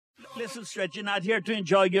Listen, Stretch, you're not here to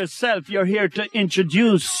enjoy yourself. You're here to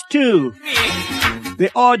introduce to the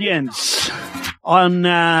audience on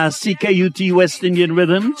CKUT West Indian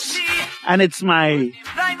Rhythms. And it's my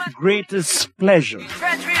greatest pleasure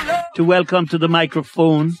to welcome to the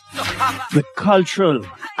microphone the Cultural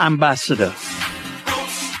Ambassador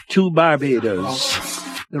to Barbados,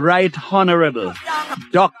 the Right Honorable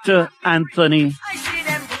Dr. Anthony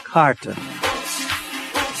Carter.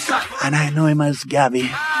 And I know him as Gabby.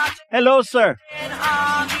 Hello, sir.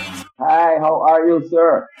 Hi, how are you,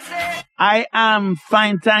 sir? I am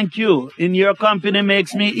fine, thank you. In your company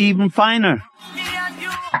makes me even finer.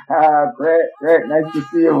 Great. Nice to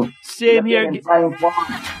see you. Same here. In fine form.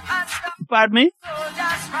 Pardon me?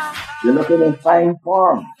 You're looking in fine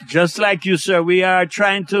form. Just like you, sir. We are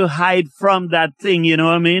trying to hide from that thing, you know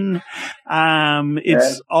what I mean?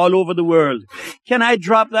 It's all over the world. Can I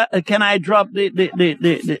drop that? Can I drop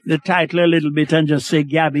the title a little bit and just say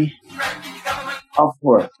Gabby? Of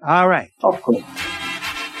course. All right. Of course.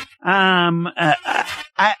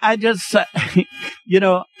 I just, you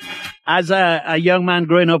know, as a young man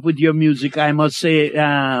growing up with your music, I must say,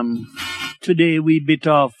 today we bit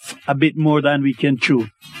off a bit more than we can chew.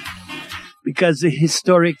 Because the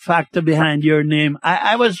historic factor behind your name,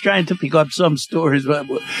 I was trying to pick up some stories, but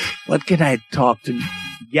what can I talk to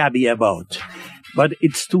Gabby about? But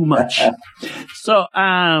it's too much. So,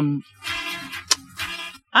 I'm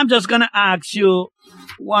just going to ask you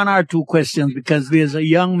one or two questions because there's a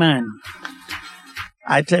young man.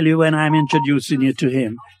 I tell you when I'm introducing you to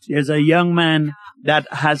him, there's a young man that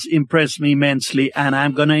has impressed me immensely, and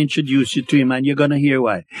I'm going to introduce you to him, and you're going to hear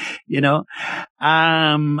why. You know,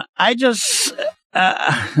 I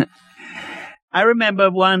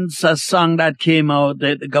remember once a song that came out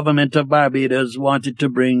that the government of Barbados wanted to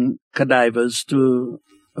bring cadavers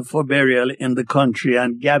for burial in the country,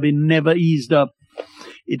 and Gabby never eased up.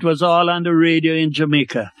 It was all on the radio in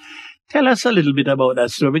Jamaica. Tell us a little bit about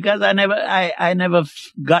that story, because I never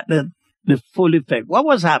got the full effect. What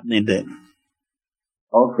was happening then?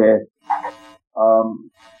 Okay.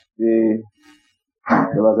 There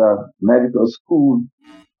was a medical school,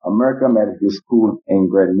 American medical school in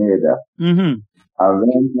Grenada. Mm-hmm. And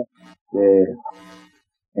when the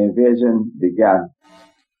invasion began,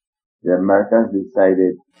 the Americans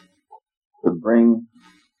decided to bring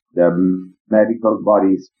the medical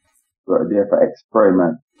bodies were there for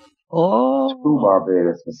experiment to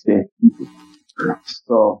Barbados for safety.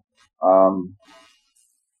 So,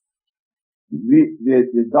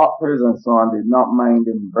 the doctors and so on did not mind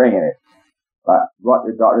them bringing it. But what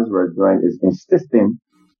the doctors were doing is insisting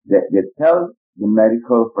that they tell the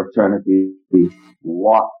medical fraternity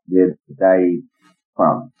what they died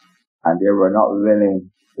from. And they were not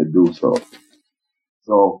willing to do so.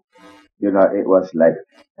 So, you know, it was like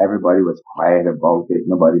everybody was quiet about it.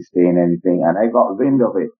 Nobody saying anything. And I got wind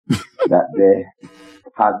of it that they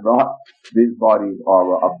had brought these bodies or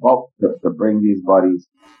were about to bring these bodies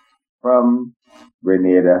from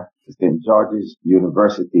Grenada to St. George's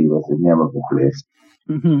University was the name of the place,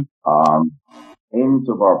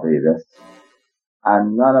 into Barbados.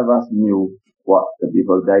 And none of us knew what the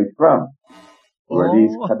people died from. Were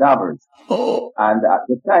these cadavers. And at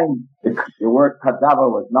the time, the word cadaver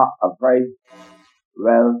was not a very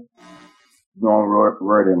well known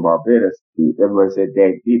word in Barbados. Everybody said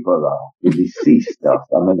dead people or the deceased or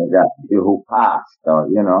something like that. Who passed or,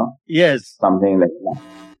 you know. Yes. Something like that.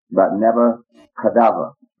 But never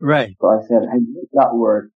cadaver. Right. So I said, I need that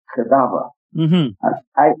word cadaver. Mm-hmm. And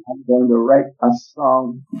I am going to write a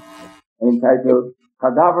song entitled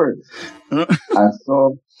Cadavers. And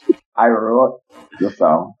so I wrote the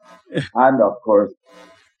song. And of course,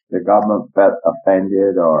 the government felt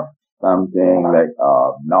offended or something like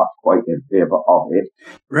not quite in favor of it.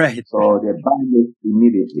 Right. So they banned it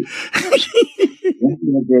immediately.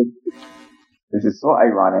 This is so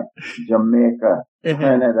ironic. Jamaica,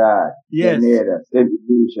 Trinidad, Grenada, St.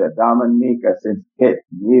 Lucia, Dominica, St. Kitts,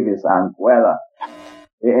 Nevis, Anguilla,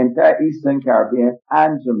 the entire Eastern Caribbean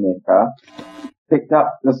and Jamaica picked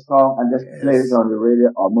up the song and just played it on the radio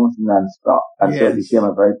almost non-stop. And so it became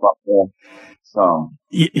a very popular song.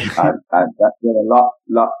 and that did a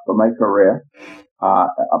lot for my career.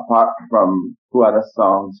 Apart from two other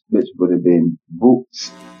songs, which would have been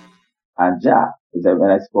Boots and Jack.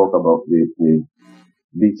 When I spoke about the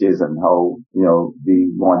beaches and how, you know,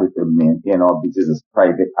 we wanted to maintain our beaches as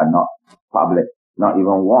private and not public, not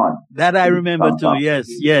even one. That I remember too. Yes.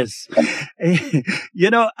 You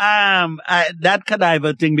know, that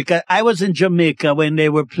cadaver thing, because I was in Jamaica when they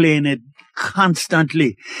were playing it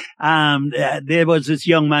constantly. There was this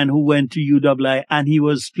young man who went to UWI and he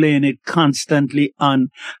was playing it constantly on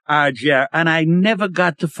RGR, and I never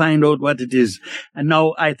got to find out what it is. And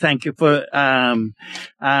now I thank you for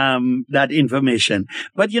that information.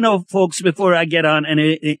 But folks, before I get on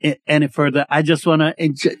any further, I just want to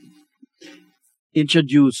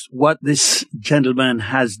introduce what this gentleman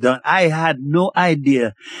has done. I had no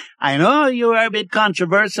idea. I know you are a bit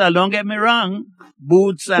controversial, don't get me wrong,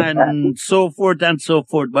 Boots and so forth,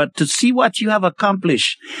 but to see what you have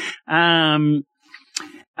accomplished, the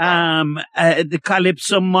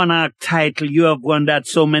Calypso Monarch title, you have won that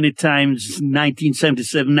so many times,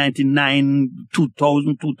 1977, 99,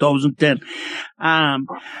 2000, 2010.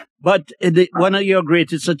 But one of your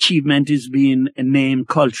greatest achievements is being named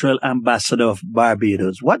Cultural Ambassador of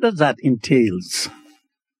Barbados. What does that entail?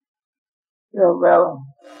 Yeah, well,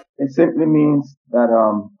 it simply means that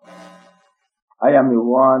I am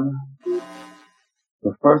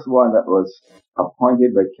the first one that was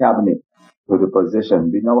appointed by cabinet to the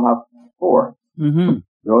position. We now have 4. Mm-hmm.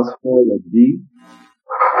 Those 4 would be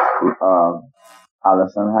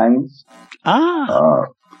Alison Hines,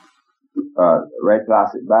 Red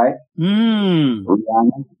Classic by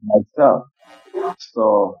Rihanna, myself.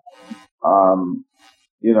 So,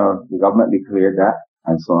 the government declared that,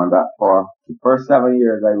 and so on. That for the first 7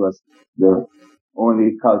 years, I was the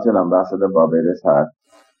only cultural ambassador Barbados had.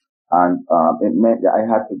 And it meant that I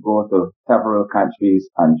had to go to several countries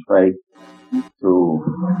and try to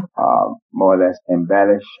more or less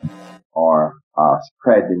embellish or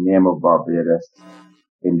spread the name of Barbados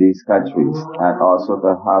in these countries, and also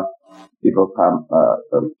to have people come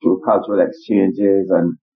through cultural exchanges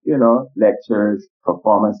and lectures,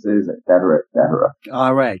 performances, etc., etc.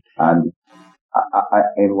 All right. And I,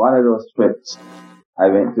 in one of those trips, I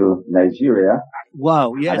went to Nigeria.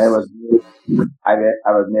 Wow! Yes. And I was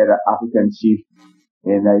made an African chief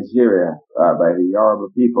in Nigeria by the Yoruba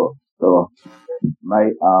people. So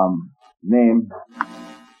my name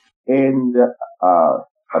in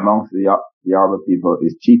amongst the Yoruba people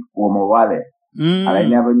is Chief Omowale. And I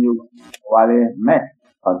never knew what Omowale meant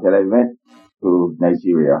until I went to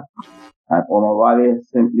Nigeria. And Omowale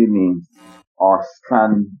simply means our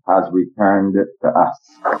son has returned to us.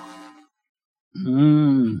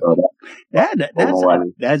 So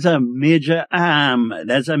that's a major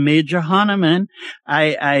honor, man.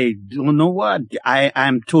 I don't know what.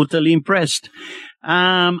 I'm totally impressed.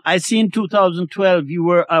 I see in 2012 you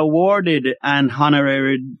were awarded an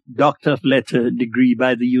honorary Doctor of Letters degree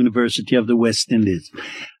by the University of the West Indies.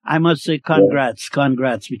 I must say congrats,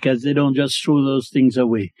 because they don't just throw those things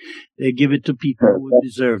away. They give it to people who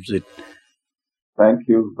deserves it. Thank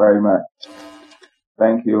you very much.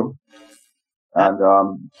 Thank you. And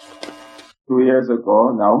 2 years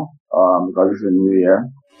ago now, because it's a new year,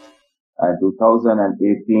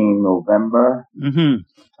 2018 November,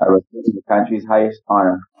 I was given the country's highest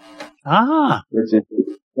honor, which is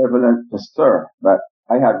equivalent to Sir. But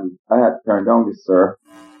I had turned down the Sir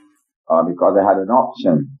because I had an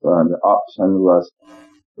option. So the option was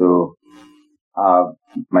to have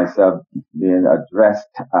myself being addressed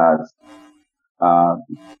as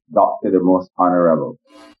Doctor the Most Honorable.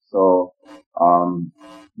 So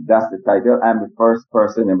that's the title. I'm the first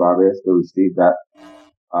person in Barbados to receive that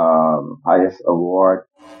highest award,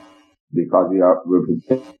 because we're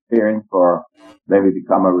preparing for when we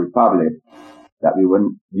become a republic that we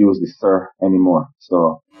wouldn't use the Sir anymore.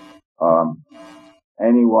 So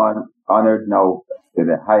anyone honored now with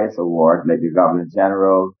the highest award, like the Governor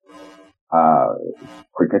General,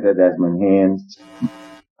 cricketer Desmond Haynes,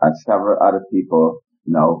 and several other people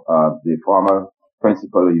now, the former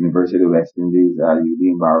principal of the University of West Indies,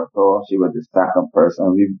 Eugene Barbados, she was the second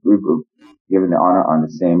person. We were given the honor on the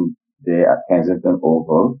same day at Kensington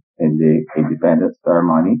Oval in the independence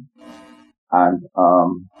ceremony. And,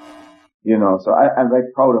 so I'm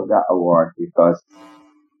very proud of that award, because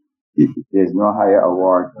there's no higher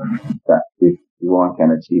award that one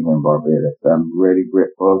can achieve in Barbados. I'm really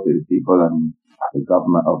grateful to the people and the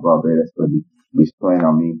government of Barbados for bestowing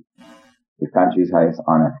on me the country's highest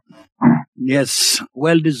honor. Yes,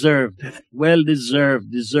 well deserved.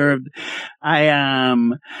 I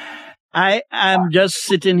am just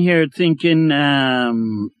sitting here thinking,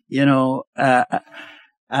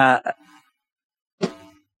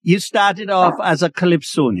 you started off as a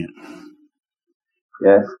Calypsonian.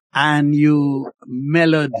 Yes. And you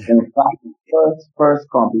mellowed. In fact, the first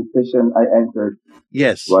competition I entered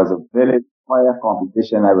was a village choir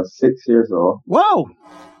competition. I was 6 years old. Wow.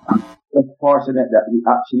 I'm so fortunate that we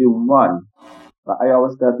actually won. But I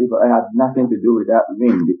always tell people I had nothing to do with that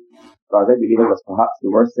win. because I believe I was perhaps the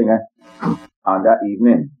worst singer on that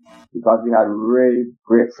evening, because we had really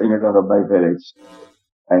great singers out of my village,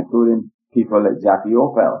 including people like Jackie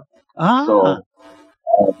Opel. So,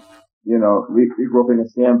 you know, we grew up in the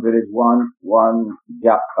same village, one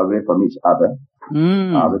gap away from each other,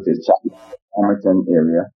 which is Emerton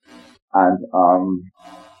area. And,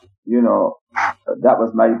 you know, that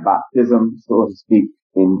was my baptism, so to speak,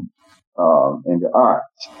 in the art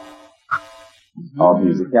of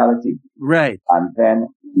musicality. Right. And then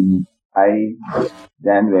I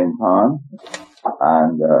then went on,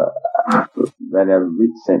 and when I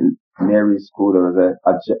reached St. Mary's School, there was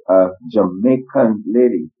a Jamaican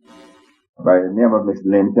lady by the name of Miss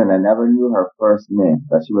Linton. I never knew her first name,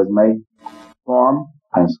 but she was my form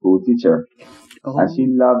and school teacher. And she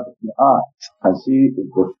loved the art. And she is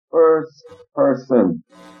the first person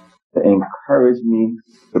to encourage me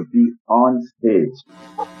to be on stage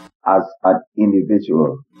as an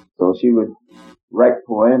individual. So she would write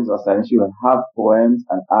poems or something. She would have poems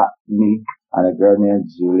and ask me and a girl named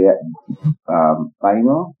Juliet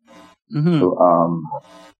Bino to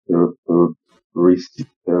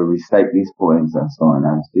recite these poems and so on.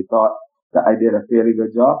 And she thought that I did a fairly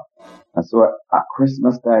good job. And so at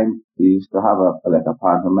Christmas time, we used to have a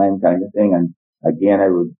pantomime kind of thing. And again, I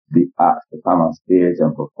would be asked to come on stage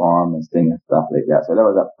and perform and sing and stuff like that. So that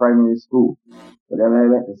was at primary school. But then when I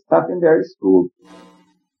went to secondary school,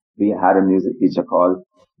 we had a music teacher called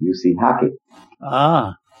U.C. Hackett.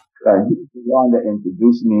 And he was the one that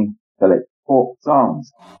introduced me to like folk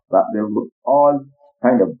songs. But they were all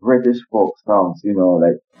kind of British folk songs, you know,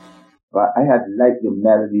 like, but I had liked the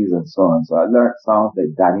melodies and so on. So I learned songs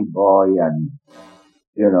like Danny Boy and,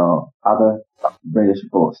 you know, other British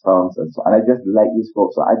folk songs and so on. And I just liked these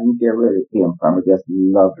folk songs. I didn't care where they came from. I just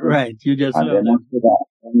loved them. Right. You just loved them. And then after that,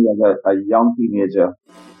 when I was a young teenager,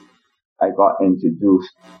 I got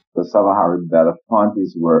introduced to some of Harry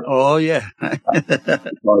Belafonte's work. Oh, yeah. And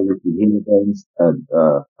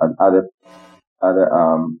other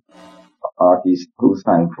artists who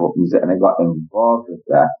sang folk music, and I got involved with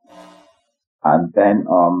that. And then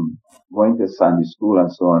going to Sunday school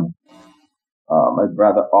and so on, my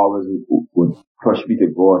brother always would push me to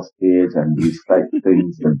go on stage and recite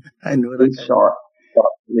things and I know that short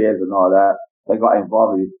plays and all that. So I got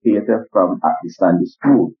involved with theater from at the Sunday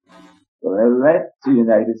school. So when I went to the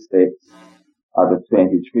United States as a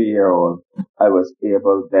 23-year-old, I was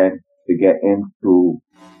able then to get into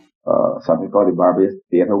something called the Barbados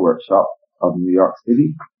Theater Workshop of New York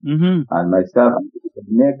City. And myself, a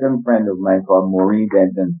Jamaican friend of mine called Maureen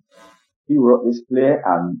Denton, he wrote this play,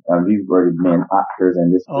 and we were the main actors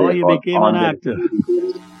in this play. Oh, you became an actor.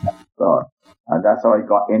 So, and that's how I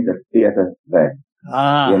got into theater then.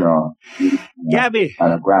 You know, Gabby,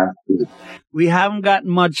 and a grand school. We haven't got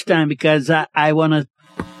much time because I want to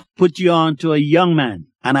put you on to a young man.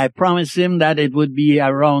 And I promised him that it would be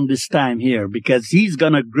around this time here because he's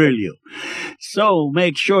going to grill you. So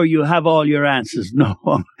make sure you have all your answers. No,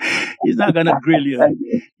 he's not going to grill you.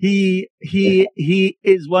 He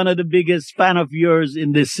is one of the biggest fan of yours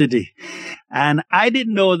in this city. And I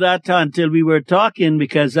didn't know that until we were talking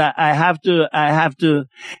because I have to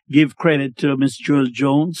give credit to Miss Jewel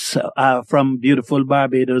Jones from beautiful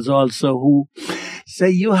Barbados also, who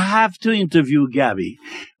say you have to interview Gabby.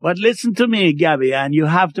 But listen to me, Gabby, and you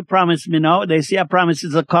have to promise me now. They say a promise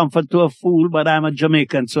is a comfort to a fool, but I'm a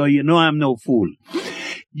Jamaican, so you know I'm no fool.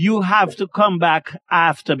 You have to come back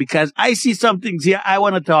after because I see some things here I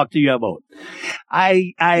want to talk to you about.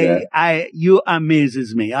 You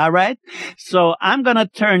amazes me. All right. So I'm going to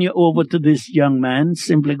turn you over to this young man.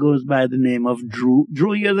 Simply goes by the name of Drew.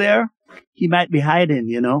 Drew, you there? He might be hiding,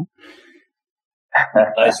 you know.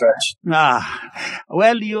 Nice, Rich.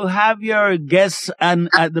 Well, you have your guests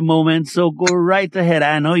at the moment, so go right ahead.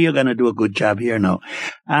 I know you're going to do a good job here now.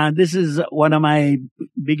 This is one of my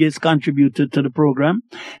biggest contributors to the program.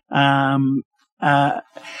 I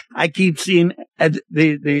keep seeing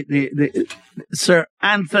the Sir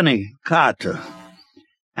Anthony Carter,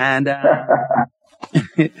 and that's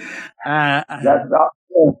not.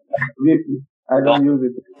 I don't use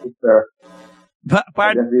it, sir.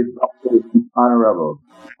 Pardon? It's honorable.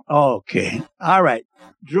 Okay. All right.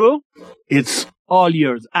 Drew, it's all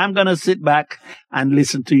yours. I'm going to sit back and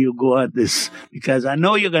listen to you go at this because I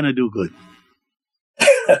know you're going to do good.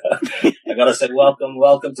 I got to say welcome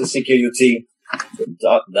to CKUT,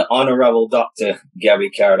 the Honorable Dr. Gabby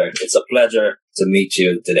Carter. It's a pleasure to meet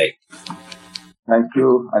you today. Thank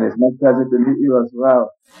you. And it's my pleasure to meet you as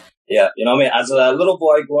well. Yeah, you know what I mean? As a little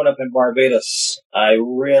boy growing up in Barbados, I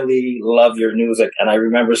really love your music. And I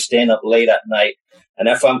remember staying up late at night. And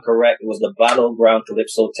if I'm correct, it was the Battleground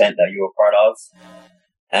Calypso tent that you were part of.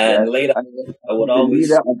 And later, I would always...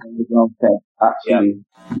 The leader of the drum tent, actually,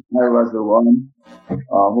 I was the one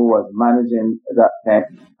who was managing that tent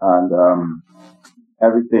and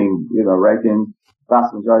everything, writing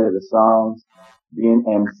vast majority of the songs, being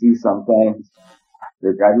MC sometimes,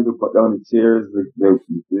 the guy who would put down the chairs, the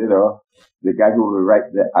guy who would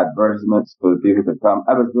write the advertisements for the people to come.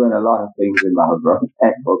 I was doing a lot of things in my drum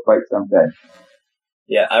tent for quite some time.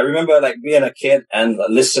 Yeah, I remember like being a kid and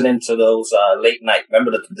listening to those late night.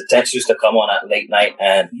 Remember the tents used to come on at late night,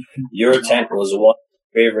 and your tent was one of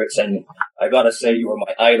my favorites. And I gotta say, you were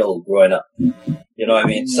my idol growing up. You know what I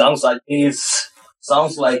mean? Songs like this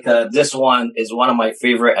one is one of my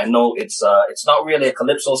favorite. I know it's not really a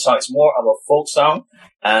calypso song; it's more of a folk song.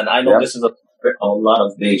 And I know this is a lot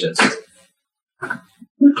of Bajans.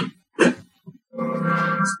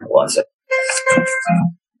 One second.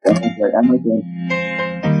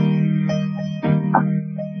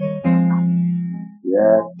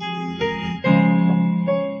 Yeah.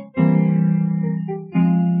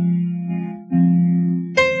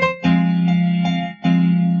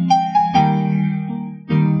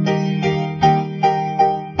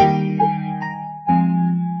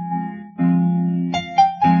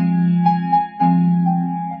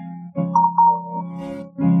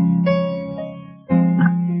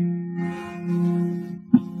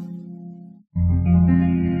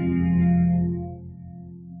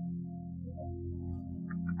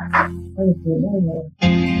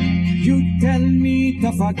 You tell me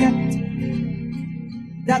to forget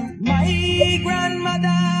that my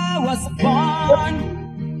grandmother was born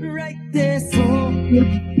right there, so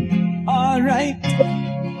alright,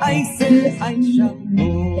 I say I shall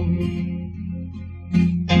go.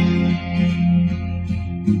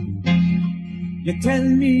 You tell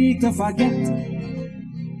me to forget,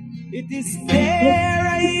 it is there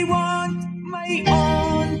I want my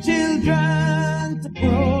own children to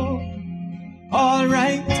grow.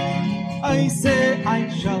 Alright, I say I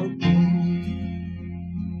shall go.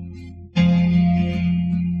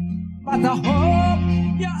 But I hope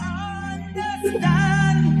you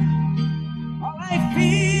understand how I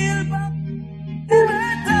feel about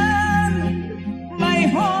Everton, my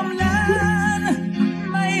homeland,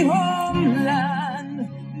 my homeland,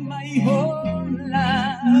 my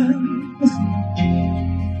homeland.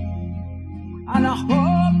 And I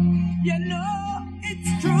hope you know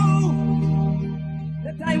it's true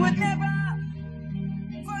that I would never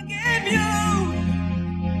forgive you,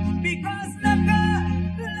 because look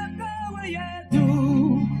what you do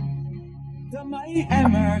to my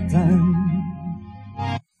Emerton.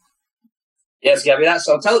 Yes, Gabby, that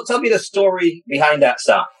song. Tell me the story behind that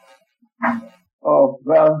song. Oh,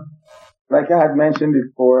 well, like I had mentioned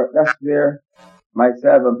before, that's where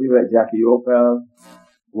myself and people like Jackie Opel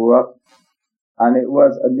grew up. And it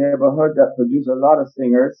was a neighborhood that produced a lot of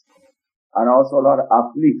singers and also a lot of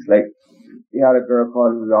athletes. Like, we had a girl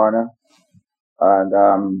called Lorna, and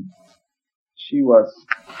she was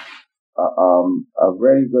a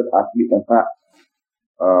very good athlete. In fact,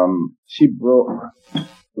 she broke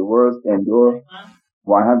the world's indoor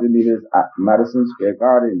 100 meters at Madison Square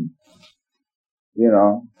Garden,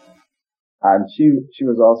 and she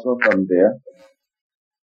was also from there.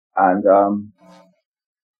 And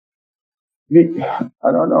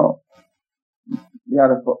I don't know, we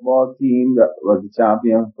had a football team that was the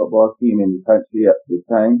champion football team in the country at the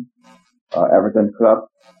time, Everton Club,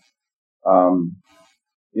 and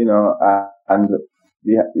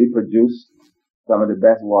we produced some of the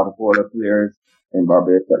best water polo players in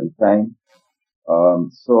Barbados at the time.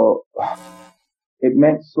 So it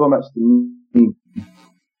meant so much to me,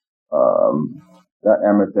 that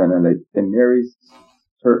Emerton, and like St. Mary's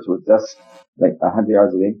Church was just like 100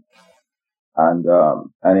 yards away. And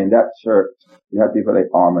in that church, you had people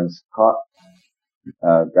like Armand Scott,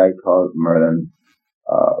 a guy called Merlin,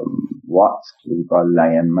 Watts, who we call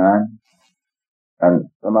Lion Man, and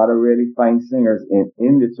some other really fine singers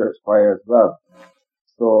in the church choir as well.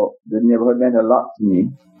 So the neighborhood meant a lot to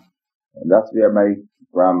me. And that's where my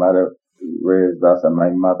grandmother raised us, and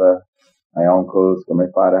my mother, my uncles, and my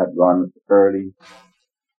father had gone early.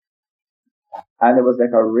 And it was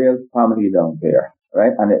like a real family down there,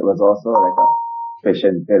 right? And it was also like a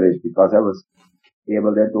fishing village, because I was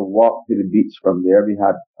able then to walk to the beach from there. We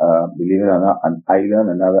had, believe it or not,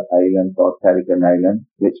 another island called Pelican Island,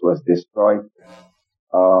 which was destroyed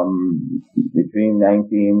between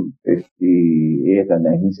 1958 and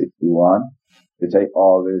 1961, which I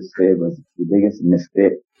always say was the biggest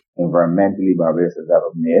mistake environmentally Barbados has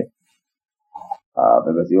ever made,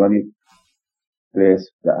 because the only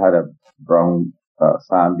place that had a brown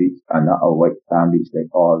sand beach and not a white sand beach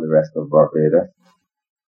like all the rest of Barbados.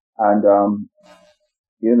 And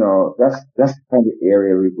that's the kind of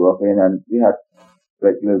area we grew up in, and we had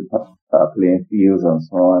like little playing fields and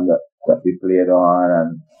so on that we played on,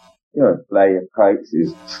 and fly your kites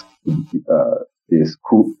is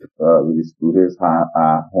cooked with the scooters,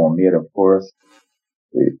 homemade of course.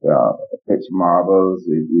 With pitch marbles,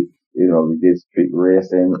 we did street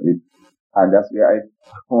racing, and that's where I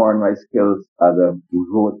honed my skills as a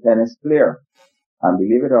road tennis player. And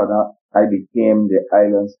believe it or not, I became the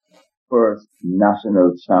island's first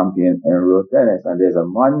national champion in road tennis. And there's a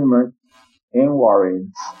monument in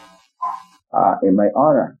Warren in my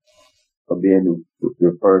honor for being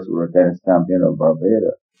the first road tennis champion of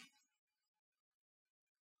Barbados.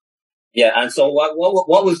 Yeah, and so what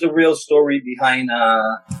was the real story behind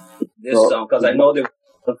this song? Because I know there was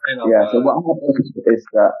some kind of... Yeah, so what happened is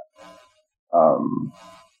that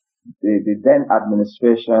the then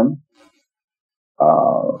administration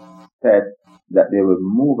said that they would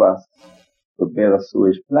move us to build a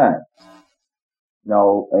sewage plant.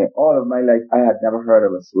 Now, in all of my life, I had never heard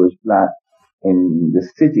of a sewage plant in the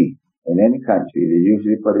city, in any country. They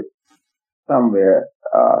usually put it somewhere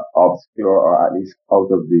obscure or at least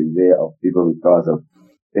out of the way of people because of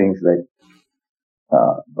things like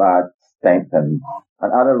bad stench and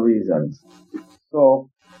other reasons. So,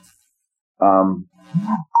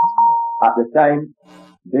 at the time,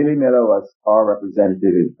 Billy Miller was our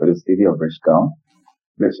representative for the city of Bridgetown,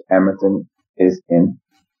 which Emerton is in,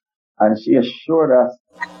 and she assured us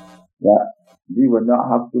that we would not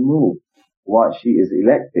have to move once she is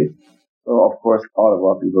elected. So, of course, all of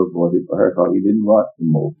our people voted for her because we didn't want to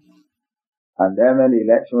move. And then when the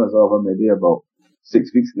election was over, maybe about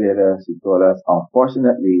 6 weeks later, she told us,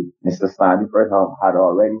 unfortunately, Mr. Sandyford had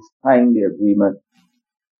already signed the agreement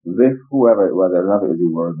with whoever it was, I don't know if it was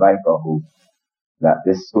the World Bank or who, that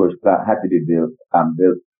this sewage plant had to be built and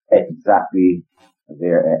built exactly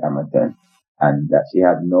there in Emerton, and that she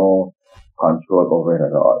had no control over it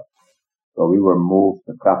at all. So we were moved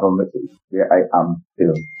to Clapham, which is where I am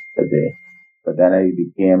still today. But then I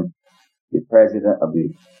became the president of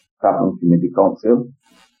the Clapham Community Council,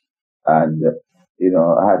 and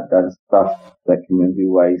I had done stuff like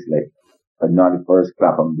community-wise, like the first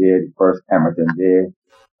Clapham Day, the first Emerton Day,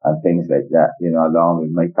 and things like that, along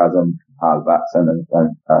with my cousin Al Batson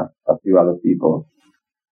and a few other people,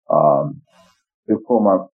 to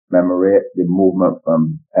commemorate the movement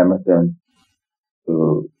from Emerton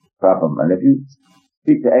to Clapham. And if you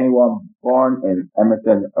speak to anyone born in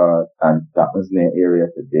Emerton and Chapman's Lane area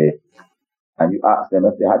today, and you ask them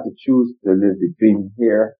if they had to choose to live between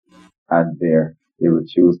here and there, they would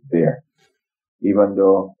choose there, even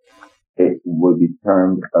though it would be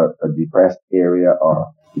termed a depressed area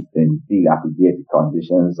or in dilapidated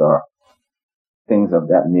conditions or things of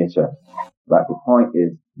that nature. But the point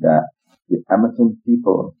is that the Emerton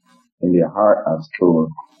people, in their heart and soul,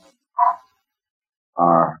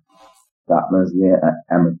 are Chapman's Lane and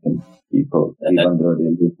Emerton people, even though they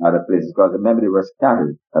live in other places. Because remember, they were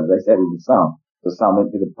scattered, as I said in the song. So some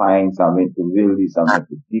went to the Pines, some went to Willie, some went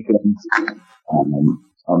to Deacons,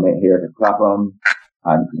 some went here to Clapham,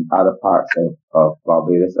 and in other parts of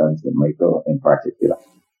Barbados and St. Michael in particular.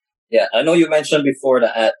 Yeah, I know you mentioned before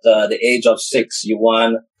that at the age of 6, you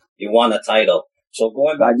won a title. So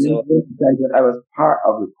going back to... I was part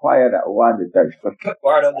of the choir that won the title.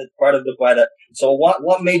 part of the choir. So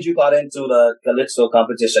what made you got into the Calypso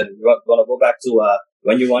competition? You're going to go back to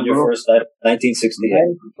when you won your first title, 1968.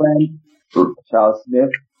 My friend Charles Smith,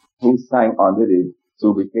 who sang under the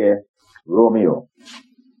sobriquet Romeo.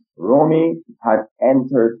 Romy had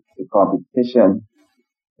entered the competition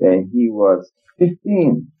when he was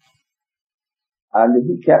 15. And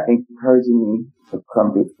he kept encouraging me to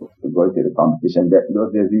come to go to the competition.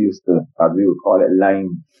 Those days we used to, as we would call it,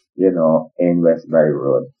 line, in Westbury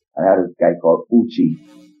Road. I had a guy called Uchi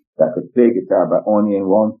that could play guitar, but only in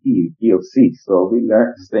one key of C. So we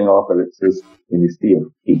learned to sing all calypsos in the C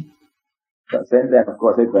of key. But since then, of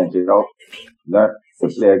course, I ventured out, learned to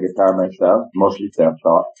play guitar myself, mostly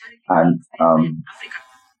self-taught, and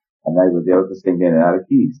I was able to sing in other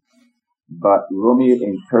keys. But Romeo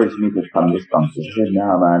encouraged me to come this competition. I said,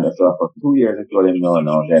 nah, man. So for 2 years, I told him, no.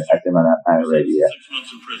 Then I said, man, I'm ready yet.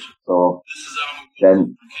 So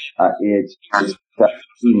then at age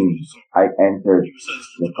 13, I entered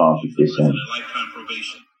the competition.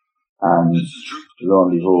 And lo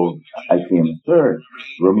and behold, I came third.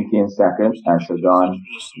 Romeo came second, and Sudan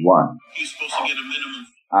won.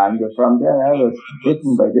 And from there, I was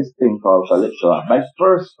bitten by this thing called Calypso. My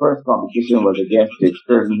first competition was against the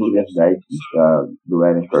excursion who just died, the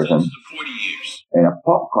wedding person, in a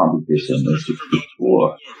pop competition in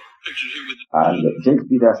 64. And Jake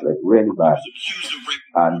beat us like really bad.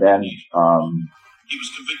 And then, It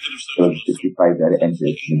was 65 that I entered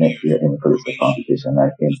the next year in the Calypso competition. I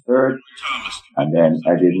came third, and then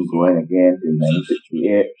I didn't go in again till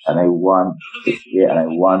 1968, and I won 68, and I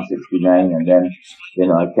won 69, and then,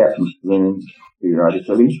 I kept winning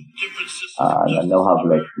periodically. And I now have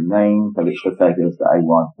like 9 Calypso titles that I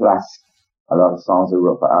won, plus a lot of songs I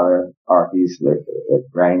wrote for other artists like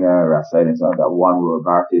Griner, Raside, and so on, that won world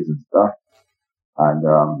artists and stuff.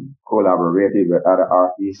 And collaborated with other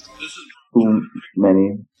artists, too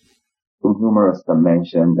numerous to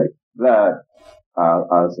mention, like Blood,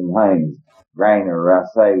 Alison Hines, Griner,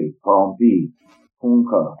 Raside, Pompey,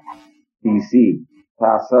 Punka, PC,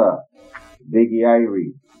 Tassa, Biggie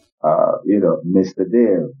Irie, Mr.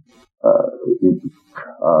 Dale,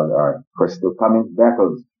 Crystal Cummings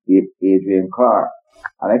Beckles, Adrian Carr,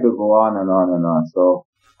 and I could go on and on and on. So,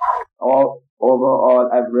 overall,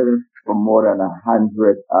 I've written for more than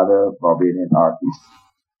 100 other Barbadian artists,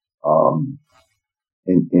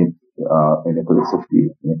 in the Calypso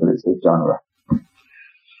field, in the Calypso genre.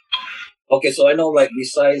 Okay, so I know, like,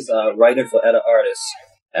 besides writing for other artists,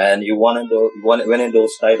 and you winning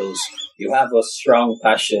those titles, you have a strong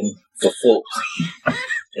passion for folk.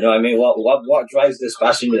 You know what I mean? What drives this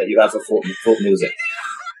passion that you have for folk music?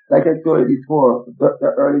 Like I told you before,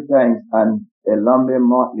 the early times, and Elambe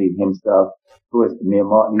Motley himself, who is Mayor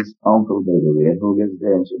Motley's uncle, by the way, who lives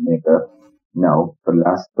there in Jamaica now for the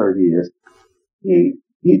last 30 years,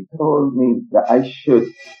 he told me that I should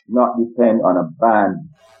not depend on a band.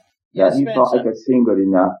 Yes, he thought I could sing good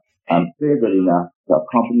enough and play good enough to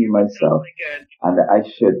accompany myself, and that I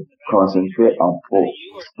should concentrate on folk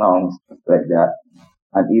songs like that,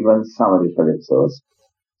 and even some of the calypsos.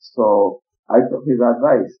 So I took his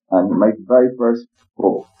advice, and my very first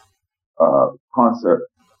folk concert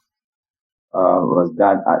was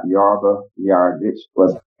done at Yorba Yard, which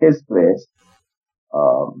was his place,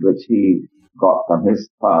 which he got from his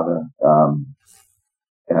father,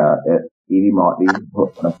 Edie Motley,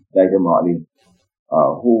 Tiger Motley,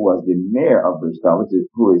 who was the mayor of Bridgetown,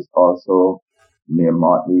 who is also Mayor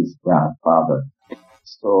Motley's grandfather.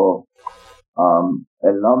 So,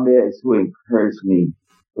 Elambe is who encouraged me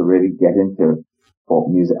to really get into folk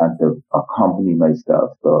music and to accompany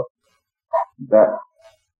myself. So, that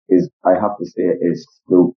is, I have to say, is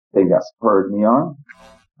the thing that spurred me on.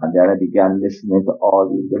 And then I began listening to all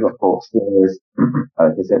these little folk singers,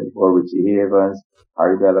 like I said before, Richie Havens,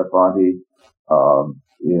 Harry Belafonte,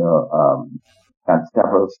 and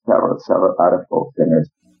several other folk singers.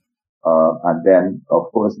 And then,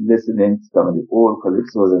 of course, listening to some of the old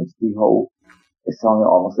calypsos and see how it sounded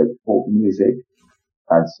almost like folk music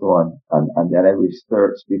and so on. And then I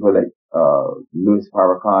researched people like, Louis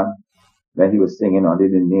Farrakhan, when he was singing under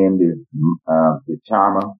the name, the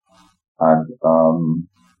Charmer, and,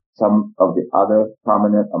 some of the other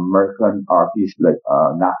prominent American artists like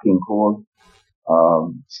Nat King Cole,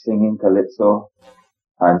 singing calypso.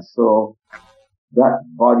 And so that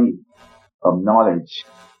body of knowledge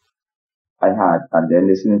I had, and then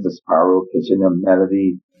listening to Sparrow, Kitchener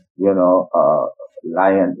Melody,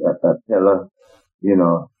 Lion, Tiller,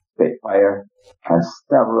 Spitfire, and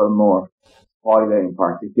several more, Spoiler in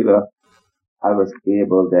particular, I was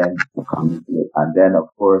able then to come to it. And then, of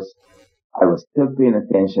course, I was still paying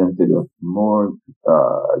attention to the more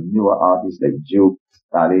newer artists like Juke,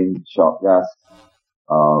 Stalin, Shopgrass,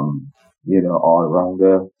 all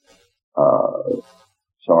rounder,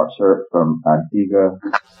 Short Shirt from Antigua,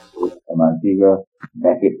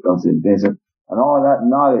 Beckett from St. Vincent, and all that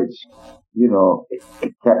knowledge,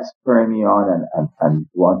 it kept spurring me on and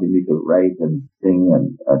wanting me to write and sing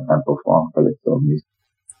and perform calypso music.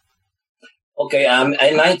 Okay, in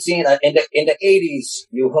the 80s,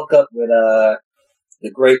 you hook up with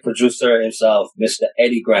the great producer himself, Mr.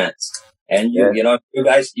 Eddie Grant, and you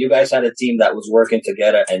guys had a team that was working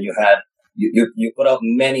together, and you put out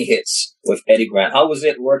many hits with Eddie Grant. How was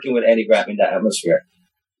it working with Eddie Grant in that atmosphere?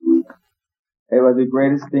 It was the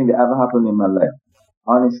greatest thing that ever happened in my life.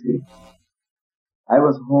 Honestly, I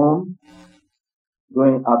was home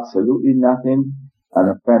doing absolutely nothing, and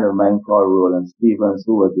a friend of mine called Roland Stevens,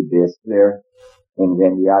 who was the bass player in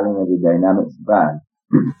Wendy Allen and the Dynamics band,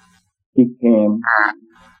 he came.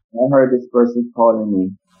 I heard this person calling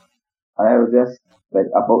me, and I was just like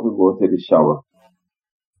about to go to the shower.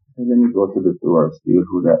 And let me go to the door, see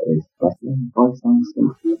who that is. I said, voice sounds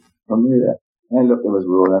familiar. And I looked, it was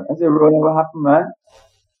Roland. I said, Roland, what happened, man?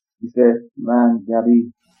 He said, man,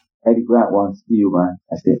 Gabby, Eddie Grant wants to see you, man.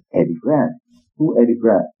 I said, Eddie Grant? Who Eddie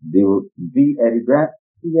Grant? The Eddie Grant?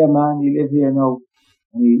 Yeah, man, he live here now.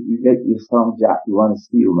 And he let your song Jack, he want to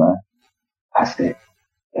see you, man. I said,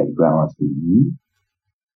 Eddie Grant wants to see me?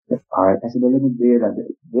 All right, I said, well, let me bid. And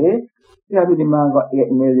yeah, the man got 8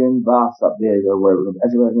 million bucks up there. I said, well,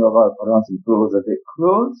 you know, about put on some clothes. I said,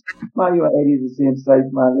 clothes? Man, you and Eddie's the same size,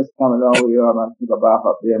 man. Just come along with you, man. Put a back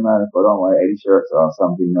up there, man, and put on one of Eddie shirts or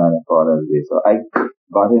something, man, and call it a day. So I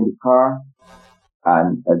got in the car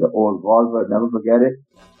and at the old Volvo, I'll never forget it.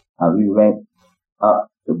 And we went up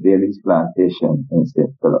to Bailey's plantation in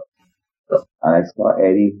St. Philip. And I saw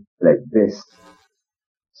Eddie like this,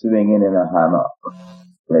 swinging in a hammock,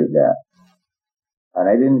 like that. And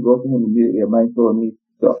I didn't go to him immediately. My mind told me,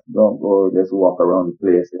 don't go, just walk around the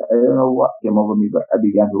place. I don't know what came over me, but I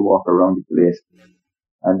began to walk around the place.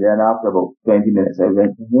 And then after about 20 minutes, I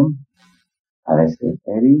went to him. And I said,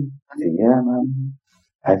 Eddie? I said, yeah, man.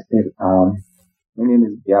 I said, my name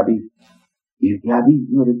is Gabby. You Gabby?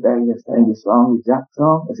 You're the guy that sang the song, the Jack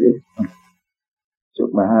song? I said,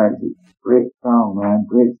 shook my hand. I said, great song, man,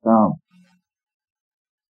 great song.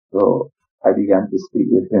 So I began to speak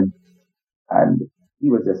with him. And he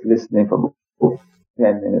was just listening for about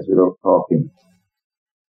 10 minutes without talking.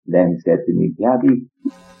 Then he said to me, Gabby,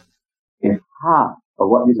 if half of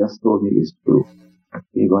what you just told me is true,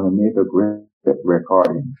 you're going to make a great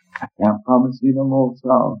recording. I can't promise you no more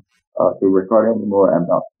songs to record anymore. I'm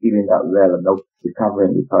not feeling that well. I'm not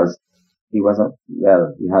recovering because he wasn't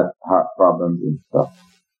well. He had heart problems and stuff.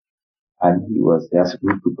 And he was just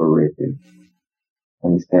recuperating.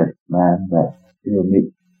 And he said, man, you'll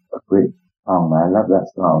make a great song, man. I love that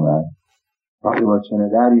song, man. Thought you were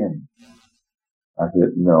Trinidadian. I said,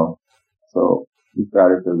 no. So he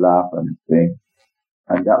started to laugh and sing.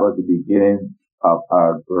 And that was the beginning of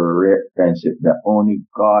our great friendship that only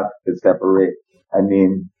God could separate. I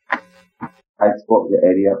mean, I spoke to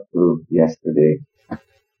Eddie up to yesterday.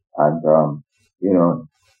 And, you know,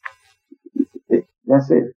 that's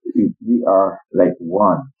it. We are like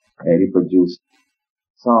one. Eddie produced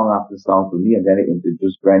song after song for me, and then I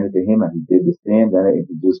introduced Granny to him, and he did the same. Then I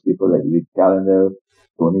introduced people like Lee Callender,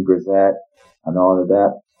 Tony Grisette, and all of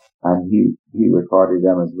that, and he recorded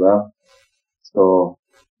them as well. So,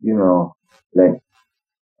 you know, like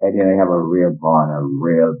Eddie and I have a real bond,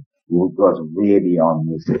 it goes way beyond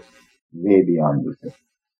music, way beyond music.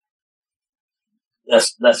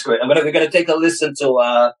 That's great. We're gonna take a listen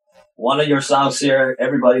to one of your songs here.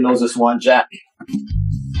 Everybody knows this one, Jack.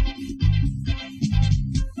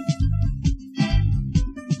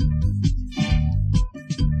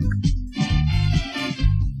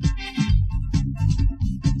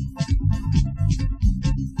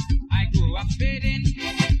 Bathing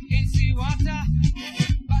in seawater,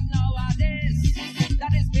 but nowadays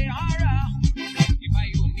that is my horror. If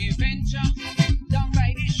I only venture down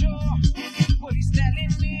by the shore, police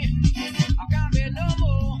telling me I can't bear no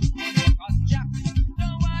more. 'Cause Jack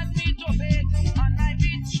don't want me to bed on my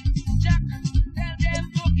beach. Jack, tell them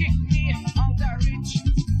to kick me out of reach.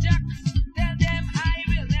 Jack, tell them I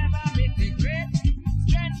will never make the great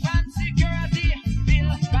strength and security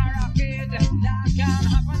bill barricade. That can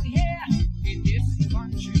happen here in this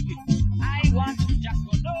country. I want Jack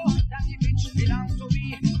to know that the bitch belongs to me.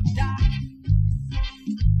 Jack.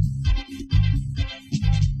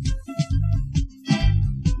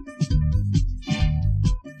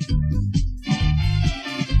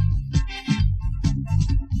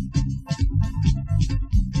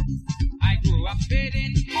 I grew up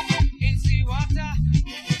bathing in seawater,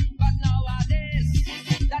 but nowadays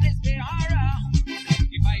that is my horror.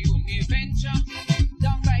 If I only venture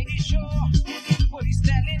down by the shore, police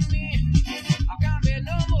telling me I can't bear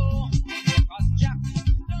no more. 'Cause Jack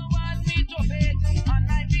don't want me to bed on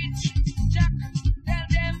my beach. Jack, tell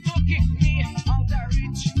them to kick me out of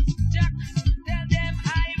reach. Jack, tell them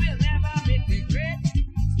I will never make the great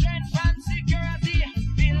strength and security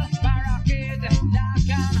bill barricade. That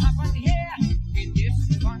can happen here in this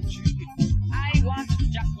country. I want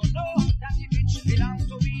Jack to know that the bitch belongs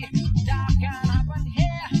to me. That can happen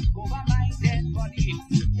here over my dead body.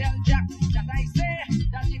 Tell Jack that I say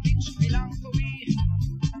that the bitch belongs to me.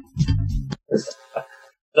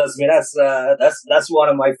 Trust me, that's one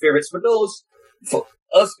of my favorites. For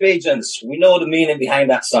us Bajans, we know the meaning behind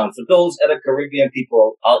that song. For those other Caribbean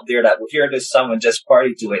people out there that will hear this song and just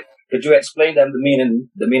party to it, could you explain them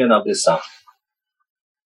the meaning of this song?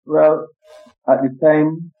 Well, at the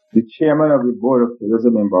time, the chairman of the board of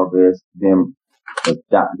tourism in Barbados, name was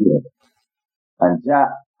Jack Gill. And Jack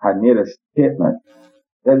had made a statement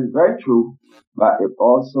that is very true, but it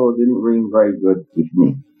also didn't ring very good with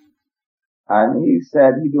me. And he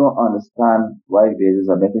said he don't understand why Vedas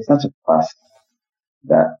are making such a fuss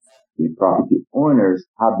that the property owners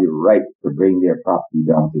have the right to bring their property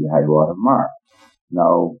down to the high water mark.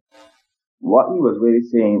 Now, what he was really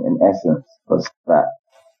saying in essence was that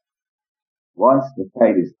once the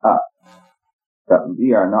tide is up, that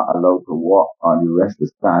we are not allowed to walk on the rest of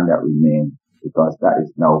the stand that remains because that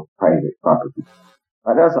is now private property.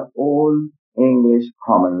 But that's an old English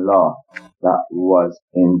common law that was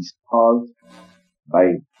installed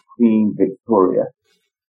by Queen Victoria,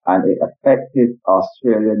 and it affected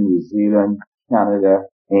Australia, New Zealand, Canada,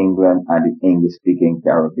 England, and the English-speaking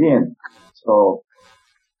Caribbean. So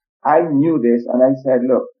I knew this, and I said,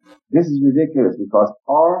 look, this is ridiculous because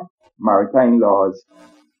our maritime laws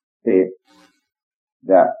state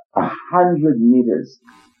that 100 meters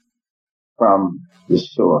from the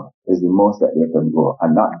shore is the most that they can go,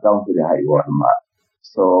 and not down to the high water mark.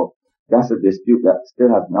 So that's a dispute that still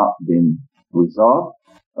has not been resolved.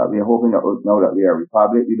 But we are hoping that now that we are a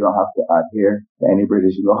republic, we don't have to adhere to any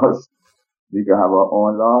British laws. We can have our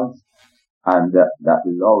own laws, and that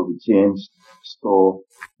the law will be changed so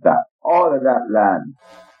that all of that land,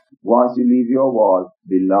 once you leave your wall,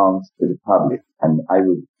 belongs to the public. And I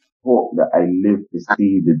would hope that I live to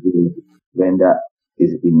see the day when that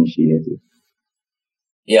is initiated.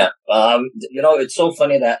 Yeah. It's so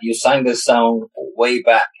funny that you sang this song way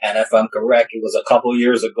back, and if I'm correct, it was a couple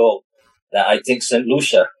years ago that I think St.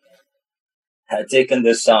 Lucia had taken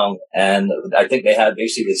this song, and I think they had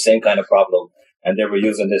basically the same kind of problem, and they were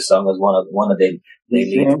using this song as one of the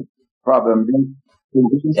same problem.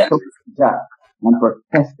 They took that and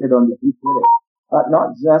protested on the beach with it. But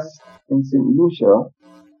not just in St. Lucia.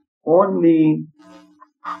 Only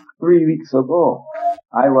 3 weeks ago,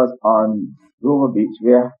 I was on Dover Beach,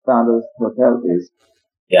 where Sandals Hotel is.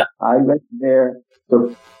 Yeah. I went there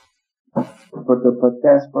to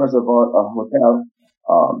protest, first of all, a hotel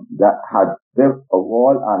that had built a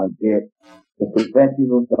wall and a gate to prevent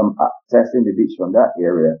people from accessing the beach from that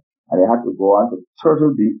area. And they had to go on to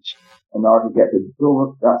Turtle Beach in order to get to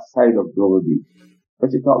Dover, that side of Dover Beach,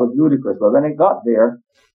 which I thought was ludicrous. But when I got there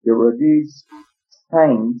were these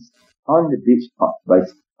signs on the beach by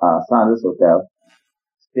Sanders Hotel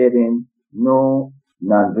stating no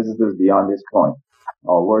non-visitors beyond this point,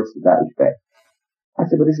 or words to that effect. I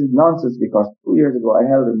said, but this is nonsense because 2 years ago I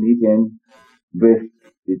held a meeting with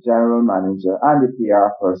the general manager and the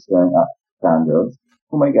PR person at Sanders,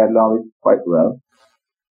 whom I get along with quite well.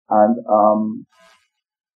 And,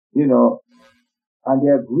 and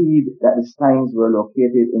they agreed that the signs were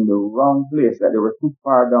located in the wrong place, that they were too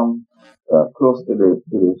far down, close to the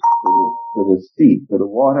sea, to the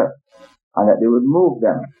water, and that they would move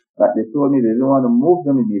them. But they told me they didn't want to move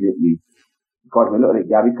them immediately because we look like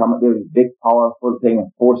Gabby come up there with a big, powerful thing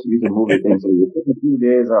and force you to move the thing. So it will take a few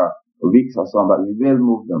days or weeks or so, but we will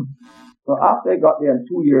move them. So after I got there and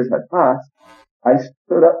 2 years had passed, I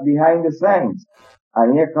stood up behind the signs,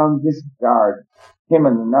 and here comes this guard, him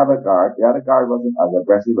and another guard. The other guard wasn't as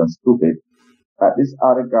aggressive and stupid, but this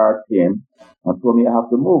other guard came and told me I have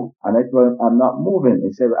to move. And I told him, I'm not moving.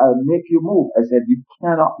 He said, I'll make you move. I said, you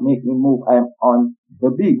cannot make me move. I am on the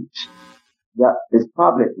beach. That is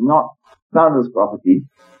public, not Sanders' property.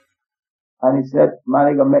 And he said, man,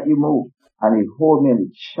 I'm gonna make you move. And he hold me and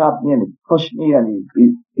he shoved me and he pushed me and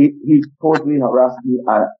he totally harassed me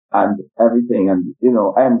and everything. And,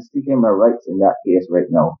 I am seeking my rights in that case right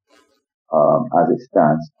now, as it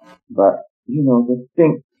stands. But, to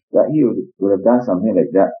think that he would have done something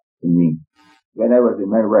like that to me when I was in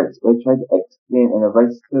my rights. So I tried to explain in a very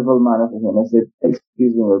civil manner to him. I said,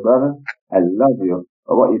 excuse me, my brother, I love you,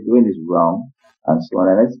 but what you're doing is wrong, and so on.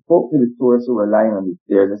 And I spoke to the tourists who were lying on the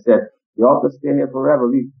stairs. I said, you all could stay here forever.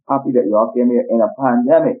 We're happy that you all came here in a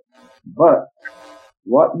pandemic. But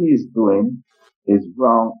what he is doing is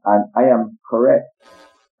wrong, and I am correct.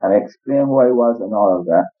 And I explained who I was and all of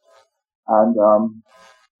that. And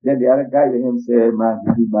then the other guy with him said, man,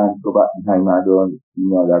 go back in time, man, don't,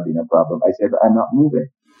 that'll be no problem. I said, I'm not moving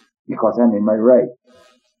because I'm in my right.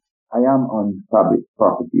 I am on public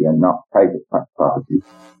property and not private property.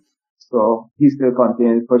 So he still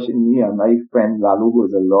continued pushing me, and my friend Lalu, who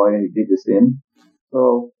is a lawyer, he did the same.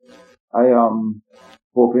 So I am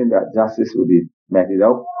hoping that justice will be meted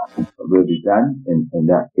out, will be done in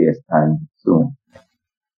that case and soon.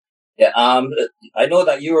 Yeah, I know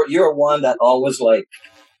that you're one that always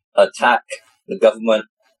attack the government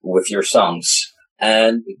with your songs.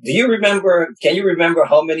 And can you remember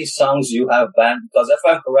how many songs you have banned? Because if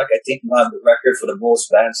I'm correct, I think you have the record for the most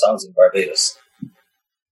banned songs in Barbados.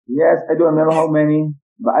 Yes, I don't remember how many,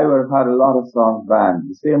 but I would have had a lot of songs banned.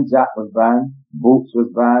 The same Jack was banned, Boots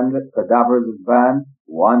was banned, Cadavers was banned,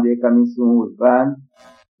 One Day Coming Soon was banned,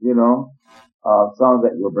 songs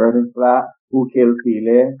like Roberta Flack, Who Killed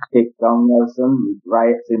Pele, Take Down Nelson,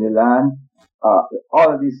 Riots in the Land,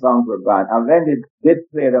 all of these songs were banned. And when they did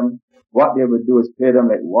play them, what they would do is play them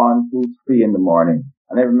like 1, 2, 3 in the morning.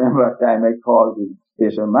 And I remember a time I called the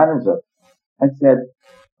station manager. I said,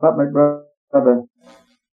 but my brother,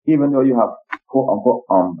 even though you have quote unquote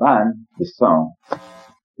banned the song,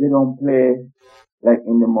 they don't play like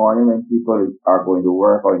in the morning when people are going to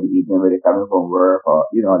work, or in the evening when they're coming from work, or,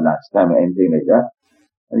 lunchtime or anything like that.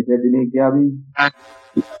 And he said to me, Gabby,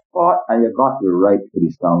 you fought and you got the right for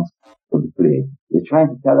these songs to be played. You're trying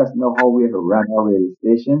to tell us now how we're to run our radio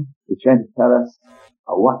station. You're trying to tell us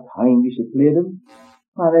at what time we should play them.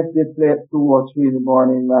 Man, if they play at 2 or 3 in the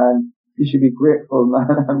morning, man, you should be grateful,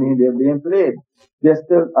 man. I mean, they're being played. There's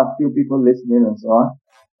still a few people listening and so on.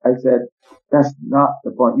 I said, that's not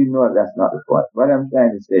the point. You know that's not the point. What I'm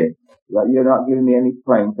trying to say is that you're not giving me any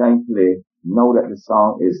prime time play now that the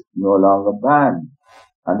song is no longer banned.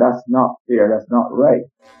 And that's not fair. That's not right.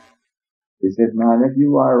 He said, man, if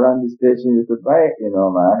you want to run the station, you could buy it,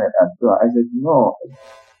 man. And so I said, no,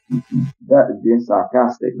 that is being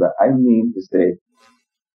sarcastic. But I mean to say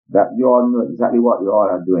that you all know exactly what you all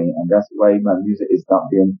are doing. And that's why my music is not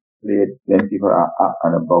being played when people are up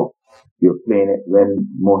and about. You're playing it when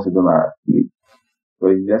most of them are asleep. So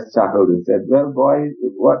he just chuckled and said, well, boy,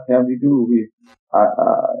 what can we do? We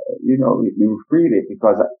freed it,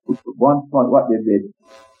 because at one point what they did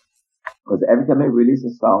was every time they release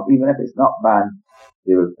a song, even if it's not banned,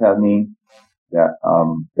 they will tell me that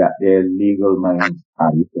their legal minds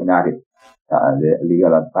are looking at it. The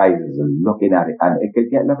legal advisors are looking at it, and it could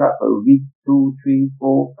get looked at for a week, 2, 3,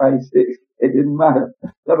 4, 5, 6. It didn't matter.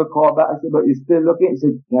 So I would call back and say, but you're still looking? He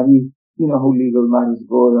said, Gabby, you know how legal matters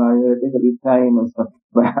go on, take a little time and stuff.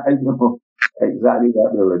 But I know exactly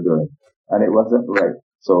what they were doing, and it wasn't right.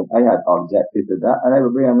 So I had objected to that, and I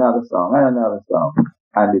would bring another song and another song.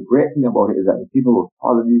 And the great thing about it is that the people would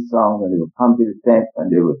follow these songs, and they would come to the tent,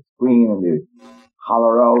 and they would scream, and they would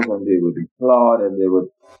holler out, and they would applaud, and they would,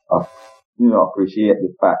 appreciate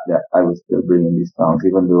the fact that I was still bringing these songs,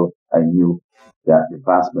 even though I knew that the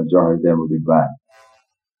vast majority of them would be banned.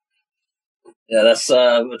 Yeah, that's,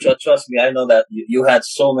 trust me, I know that you had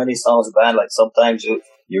so many songs banned, like sometimes you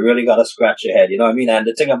really gotta scratch your head, you know what I mean? And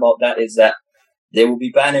the thing about that is that they will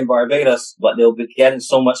be banned in Barbados, but they'll be getting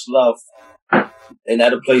so much love in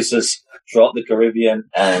other places throughout the Caribbean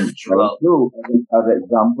and throughout. As an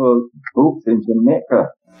example, Boots in Jamaica,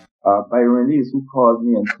 Byron Lees, who called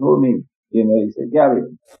me and told me, he said, Gabby,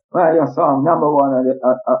 your song #1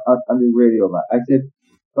 on the radio, man. I said,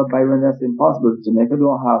 but Byron, that's impossible. Jamaica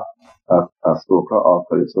don't have a soca or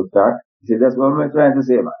calypso chart. He said, that's what I'm trying to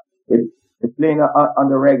say, man. It's playing on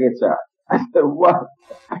the reggae chart. I said, what?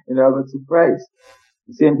 I was surprised.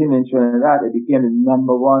 The same thing in Trinidad. It became the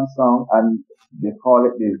 #1 song, and they call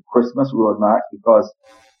it the Christmas Road March, because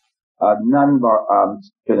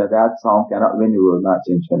Trinidad song cannot win the road march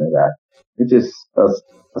in Trinidad, which is a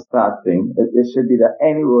sad thing. It should be that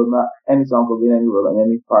any road march, any song could win any road in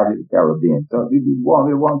any part of the Caribbean. So we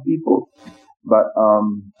want people. But,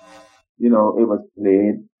 it was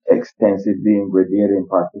played extensively in Grenada in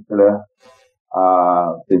particular,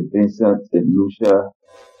 St. Vincent, St. Lucia,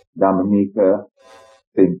 Dominica,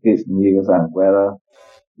 St. Kitts, Nevis, Anguilla,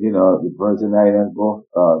 the Virgin Islands, both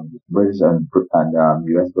British and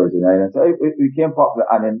U.S. Virgin Islands. So it became popular,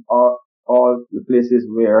 and in all the places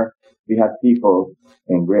where we had people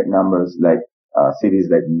in great numbers, like cities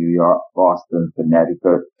like New York, Boston,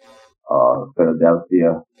 Connecticut,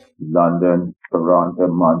 Philadelphia, London, Toronto,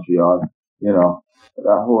 Montreal,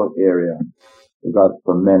 that whole area. We got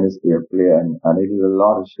tremendous airplay, and they did a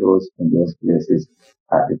lot of shows in those places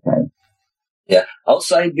at the time. Yeah,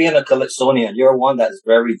 outside being a Calypsonian, you're one that's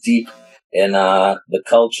very deep in the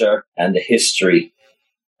culture and the history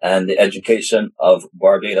and the education of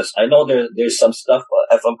Barbados. I know there's some stuff,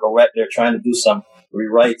 if I'm correct, they're trying to do some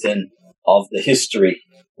rewriting of the history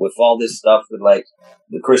with all this stuff with like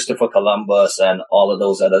the Christopher Columbus and all of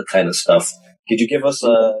those other kind of stuff. Could you give us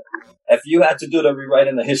if you had to do the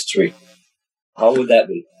rewriting of history, how would that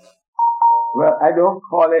be? Well, I don't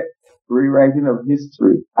call it rewriting of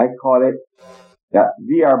history. I call it that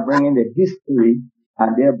we are bringing the history,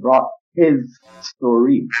 and they brought his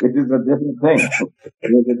story. It is a different thing.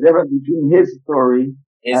 There's a difference between his story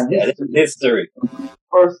and history.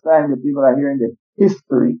 First time the people are hearing the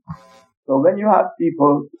history. So when you have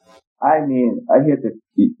people, I hate to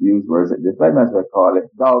use words, the famous would call it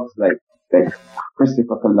dogs like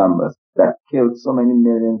Christopher Columbus that killed so many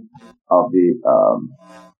millions of the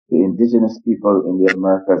indigenous people in the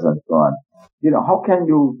Americas and so on. How can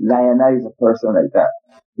you lionize a person like that?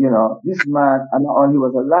 This man, and not only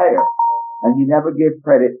was a liar, and he never gave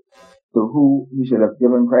credit to who he should have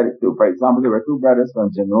given credit to. For example, there were 2 brothers from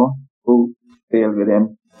Genoa who sailed with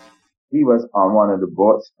him he was on one of the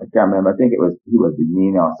boats. I can't remember. I think he was the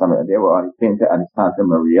Nina or something. They were on the Pinta and the Santa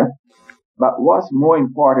Maria. But what's more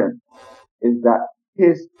important is that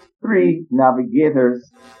his 3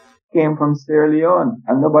 navigators came from Sierra Leone,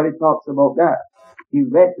 and nobody talks about that. He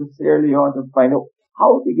went to Sierra Leone to find out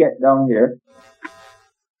how to get down here,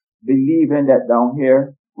 believing that down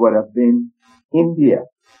here would have been India.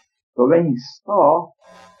 So when he saw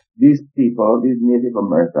these people, these Native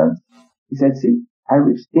Americans, he said, see, I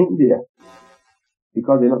reached India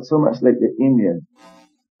because they look so much like the Indians.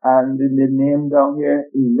 And the name down here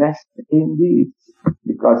is West Indies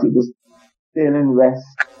because he was sailing west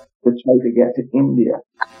to try to get to India.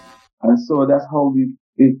 And so that's how we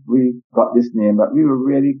got this name. But we were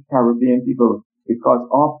really Caribbean people because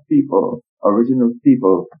our people, original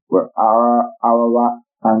people, were Arawak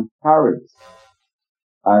and Caribs.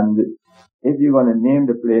 And if you're going to name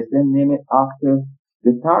the place, then name it after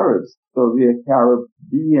the Caribs. So we are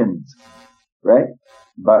Caribbeans, right?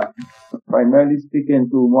 But primarily speaking,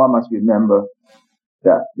 one must remember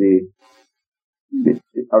that the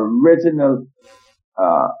original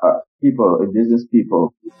people, indigenous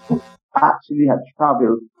people, actually had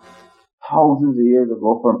traveled thousands of years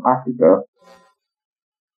ago from Africa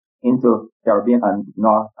into Caribbean and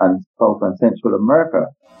North and South and Central America,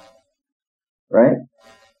 right?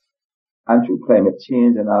 And through climate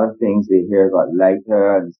change and other things, the hair got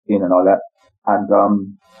lighter and skin and all that. And,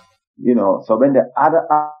 so when the other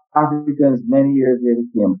Africans many years later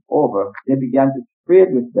came over, they began to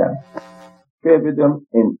trade with them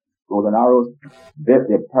in golden arrows, built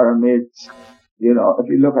their pyramids. If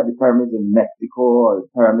you look at the pyramids in Mexico or the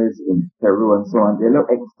pyramids in Peru and so on, they look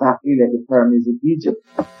exactly like the pyramids in Egypt.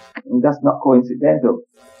 And that's not coincidental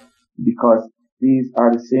because these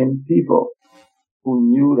are the same people who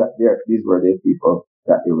knew that these were their people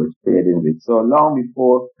that they were trading with. So long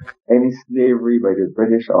before any slavery by the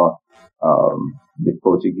British or the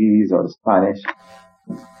Portuguese or the Spanish,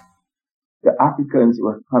 the Africans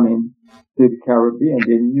were coming to the Caribbean.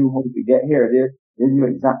 They knew how to get here. They knew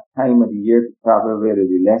exact time of the year to travel, where there would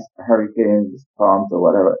be less hurricanes, storms, or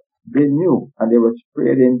whatever. They knew, and they were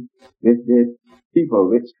trading with the people,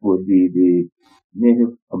 which would be the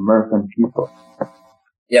Native American people.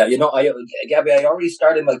 Yeah, Gabby, I already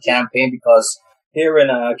started my campaign because here in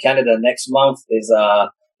Canada next month is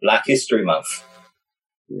Black History Month,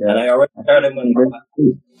 and I already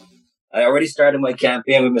started my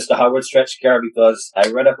campaign with Mr. Howard Stretch Carr because I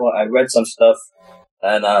read some stuff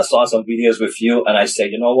and saw some videos with you, and I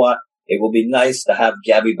said, you know what, it will be nice to have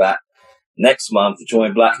Gabby back next month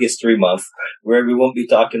during Black History Month, where we won't be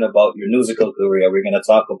talking about your musical career. We're going to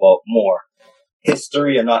talk about more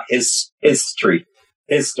history and not his history.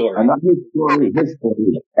 His story. And not his story, his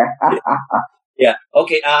story. Yeah.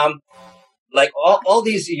 Okay. Like all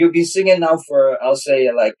these, you've been singing now for, I'll say,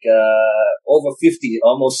 over 50,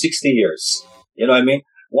 almost 60 years. You know what I mean?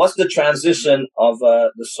 What's the transition of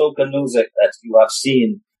the soca music that you have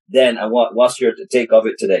seen then, and what's your take of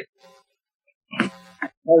it today?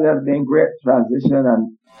 Well, there's been great transition,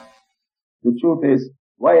 and the truth is,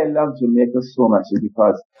 why I love Jamaica so much is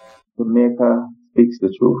because Jamaica speaks the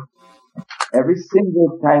truth. Every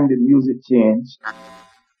single time the music changed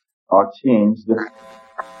or changes,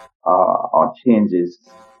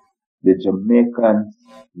 the Jamaicans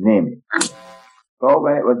name it. So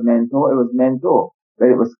when it was Mento, it was Mento.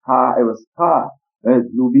 When it was Carr, it was Carr. When it's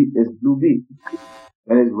Blue Beat, it's Blue Beat.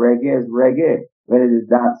 When it's Reggae, it's Reggae. When it is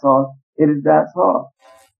Dancehall, it is Dancehall.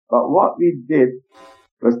 But what we did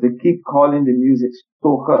was to keep calling the music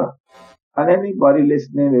soca. And anybody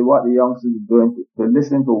listening to what the youngsters are doing, to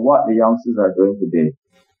listen to what the youngsters are doing today,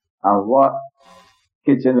 and what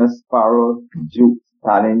Kitchener, Sparrow, Juke,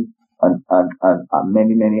 Stalin, and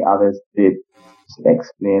many, many others did to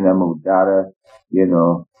explain them, Udara,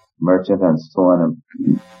 Merchant and so on,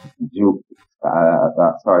 and Juke,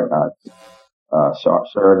 Short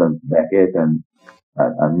Shirt and Beckett and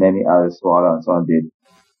many others, Swallow and so on did.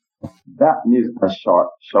 That music,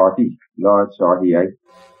 Shorty, Lord Shorty,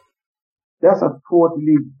 that's a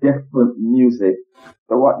totally different music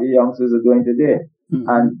to what the youngsters are doing today. Mm-hmm.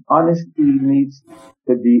 And honesty needs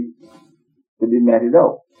to be meted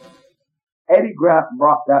out. Eddie Grant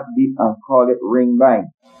brought that beat and called it Ring Bang.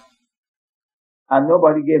 And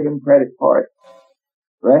nobody gave him credit for it.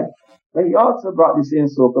 Right? But he also brought the same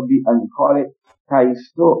soca beat and called it Kai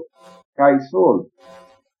Soul.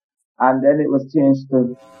 And then it was changed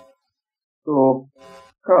to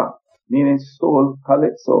Soca, meaning soul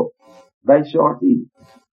calypso, by Shorty.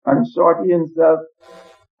 And Shorty himself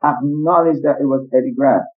acknowledged that it was Eddie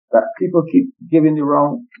Grant. That people keep giving the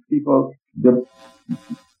wrong people the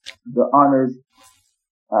honors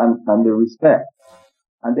and the respect.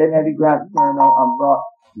 And then Eddie Grant turned out and brought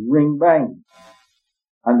Ring Bang.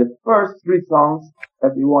 And the first three songs,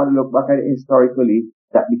 if you want to look back at it historically,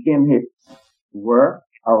 that became hits were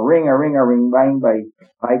A Ring, Bang by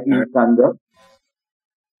Mikey Thunder,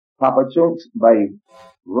 Papa Chunks by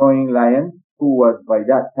Roaring Lion, who was by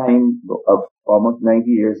that time almost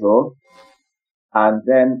 90 years old, and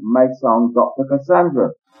then my song, Dr.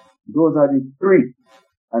 Cassandra. Those are the three.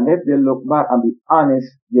 And if they look back and be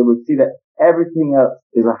honest, they will see that everything else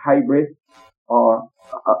is a hybrid or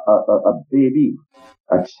a baby,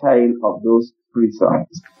 a child of those three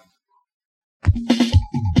songs.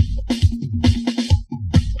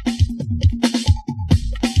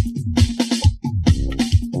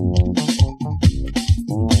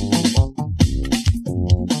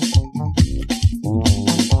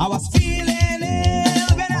 I was feeling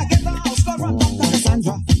ill when I get the house call from Dr.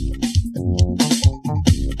 Cassandra.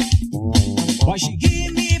 Why she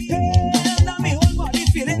give me pain, now me whole body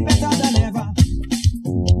feeling better than ever.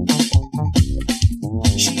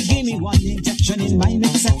 She gave me one injection in my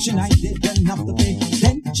midsection, I didn't have to pay.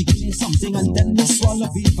 Then she gave me something and then the swallow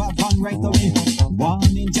fever gone right away.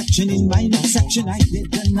 One injection in my midsection, I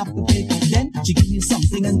didn't have to pay. Then she gave me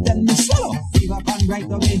something and then the swallow fever gone right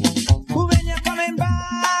away. When you're coming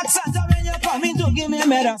back, Santa, when you're coming to give me a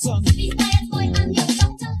medicine. Be quiet, boy, I'm your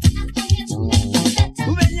doctor. I'm here to make you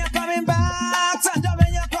better. When you're coming back, Santa,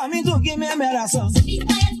 when you're coming to give me a medicine. Be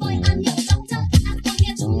quiet, boy, I'm your doctor. I'm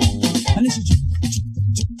here to make you better. And listen,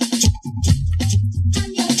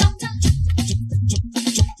 I'm your doctor.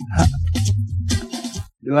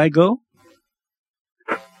 Do I go?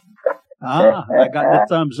 Ah, I got the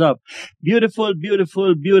thumbs up. Beautiful,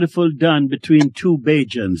 beautiful, beautiful done between two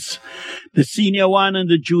Bajans. The senior one and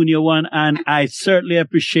the junior one, and I certainly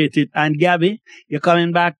appreciate it. And Gabby, you're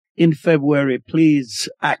coming back in February. Please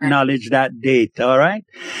acknowledge that date, all right?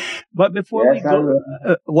 But before Yes, we go,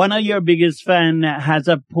 one of your biggest fan has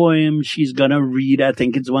a poem she's going to read. I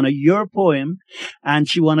think it's one of your poem, and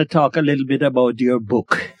she want to talk a little bit about your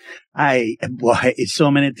book. Boy, it's so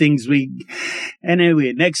many things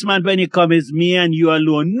anyway, next month when you come, it's me and you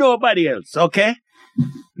alone, nobody else, okay?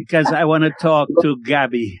 Because I want to talk to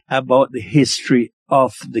Gabby about the history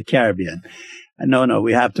of the Caribbean. No,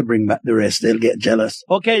 we have to bring back the rest. They'll get jealous.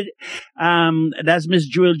 Okay, that's Miss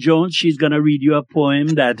Jewel Jones. She's going to read you a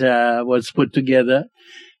poem that was put together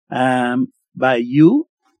by you.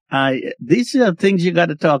 These are things you got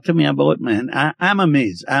to talk to me about, man. I'm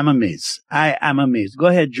amazed. I am amazed. Go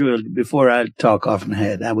ahead, Jewel, before I talk off my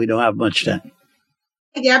head. And we don't have much time.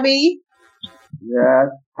 Hey, Gabby. Yes.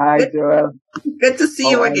 Hi, Joel. Good to see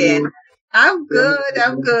you again. I'm good.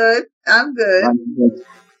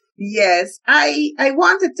 Yes. I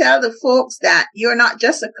want to tell the folks that you're not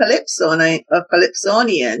just a Calypsonian.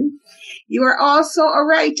 You are also a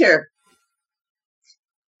writer.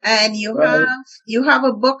 And you have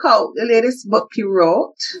a book out, the latest book you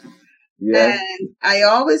wrote. Yes. And I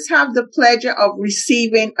always have the pleasure of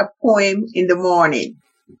receiving a poem in the morning.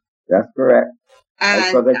 That's correct.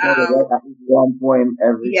 And Because I try to write at least one poem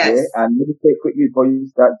every day. And let me say quickly before you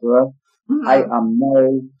start, Joel, I am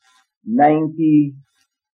now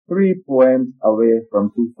 93 poems away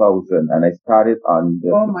from 2000. And I started on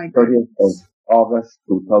the 30th of August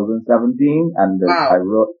 2017. And I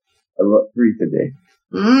wrote 3 today.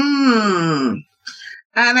 And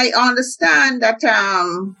I understand that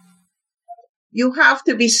you have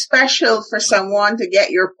to be special for someone to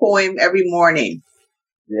get your poem every morning.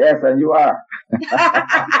 Yes, and you are.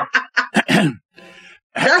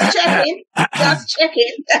 Just checking.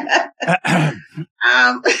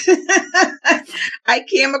 I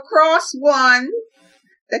came across one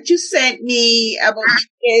that you sent me about 2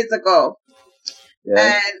 days ago.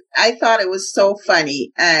 Yes. And I thought it was so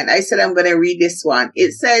funny. And I said, I'm going to read this one.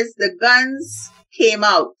 It says, the guns came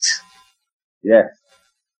out. Yes.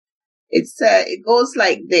 It goes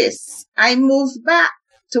like this. I moved back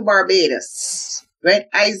to Barbados when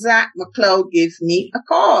Isaac McLeod gave me a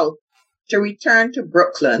call to return to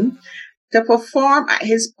Brooklyn to perform at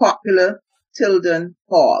his popular Tilden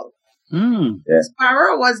Hall. Yes.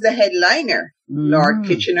 Sparrow was the headliner. Lord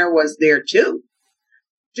Kitchener was there too.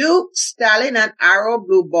 Duke, Stalin, and Arrow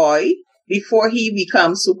Blue Boy before he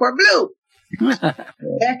becomes Super Blue.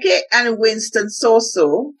 Beckett and Winston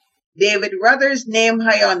So-So. David Ruther's name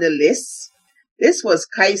high on the list. This was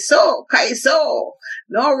Kaiso.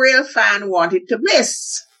 No real fan wanted to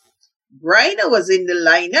miss. Bryna was in the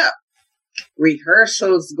lineup.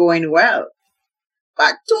 Rehearsals going well.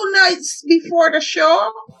 But 2 nights before the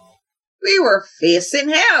show, we were facing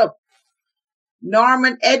hell.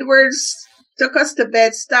 Norman Edwards took us to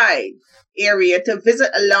Bed-Stuy area to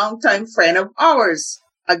visit a longtime friend of ours,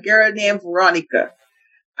 a girl named Veronica.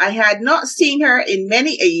 I had not seen her in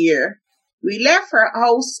many a year. We left her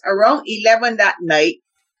house around 11 that night,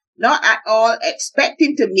 not at all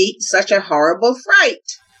expecting to meet such a horrible fright.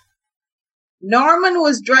 Norman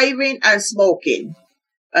was driving and smoking,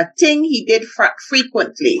 a thing he did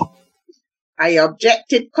frequently. I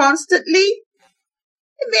objected constantly.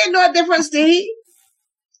 It made no difference to him.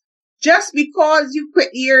 Just because you quit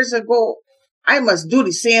years ago, I must do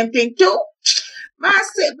the same thing too. Man,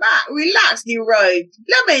 sit back, relax the ride.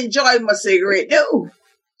 Let me enjoy my cigarette too.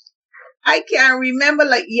 I can remember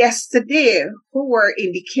like yesterday who were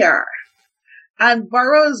in the car. And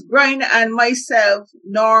Burroughs, Grinder, and myself,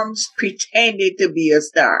 Norms, pretended to be a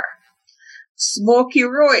star. Smokey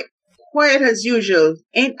wrote, quiet as usual,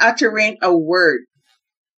 ain't uttering a word.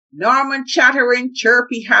 Norman chattering,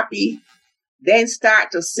 chirpy, happy, then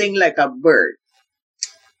start to sing like a bird.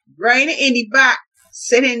 Grinder in the back,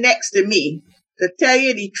 sitting next to me. To tell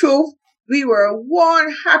you the truth, we were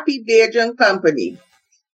one happy Bajan company.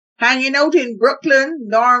 Hanging out in Brooklyn,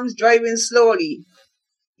 Norm's driving slowly.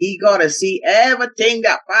 He got to see everything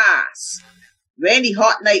that passed. When the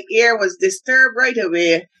hot night air was disturbed right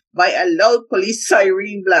away by a loud police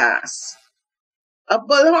siren blast. A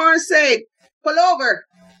bullhorn said, pull over.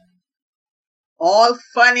 All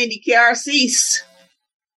fun in the car ceased.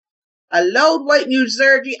 A loud white New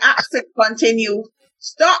Jersey accent continued,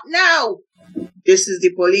 stop now. This is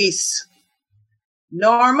the police.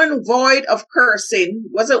 Norman, void of cursing,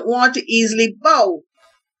 wasn't one to easily bow.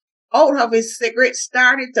 Out of his cigarette,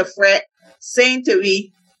 started to fret, saying to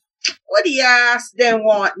me, what do you ask them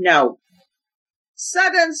want now?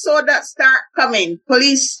 Sudden saw that start coming,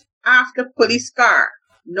 police after police car.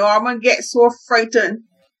 Norman gets so frightened,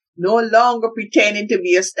 no longer pretending to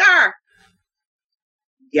be a star.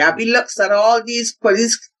 Gabby looks at all these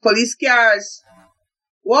police cars.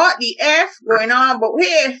 What the F going on but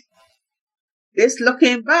here? This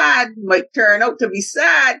looking bad might turn out to be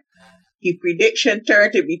sad. The prediction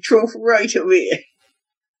turned to be truth right away.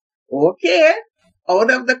 Okay,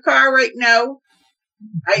 out of the car right now.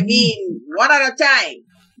 I mean, one at a time.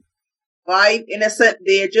 5 innocent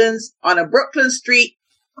Bajans on a Brooklyn street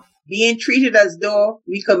being treated as though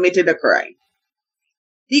we committed a crime.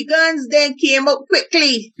 The guns then came out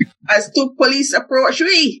quickly as 2 police approached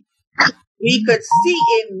me. We could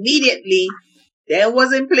see immediately they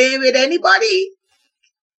wasn't playing with anybody.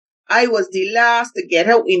 I was the last to get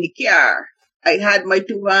out in the car. I had my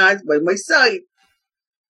 2 hands by my side.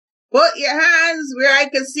 Put your hands where I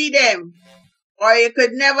could see them, or you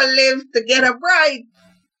could never live to get a bride.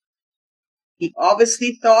 He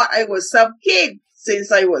obviously thought I was some kid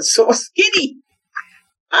since I was so skinny.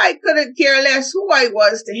 I couldn't care less who I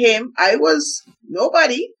was to him. I was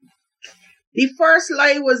nobody. The first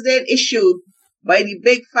line was then issued by the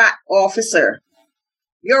big fat officer.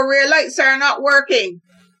 Your rear lights are not working.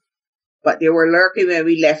 But they were lurking when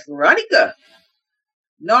we left Veronica.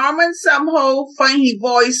 Norman somehow find his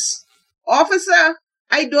voice. Officer,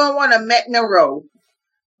 I don't want to make no row.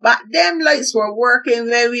 But them lights were working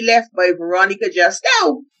when we left by Veronica just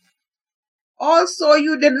now. Also,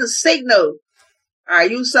 you didn't signal. Are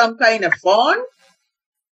you some kind of phone?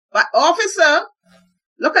 But officer,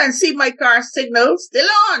 look and see my car signal still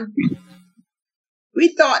on. We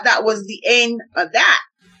thought that was the end of that.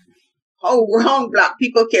 How wrong black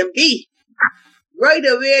people can be. Right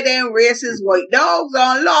away, them racist white dogs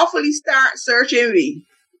unlawfully start searching me.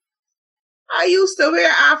 I used to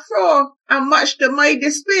wear afro, and much to my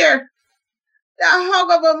despair, the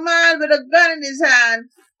hug of a man with a gun in his hand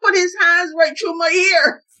put his hands right through my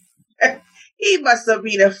ear. He must have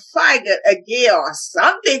been a faggot, a gay, or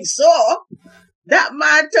something so. That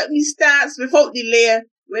man took me stance without delay,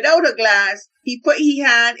 without a glance. He put his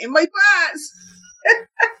hand in my pants.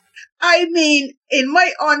 I mean, in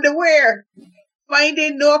my underwear.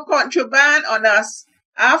 Finding no contraband on us.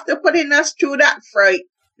 After putting us through that fright,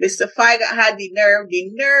 Mr. Faggot had the nerve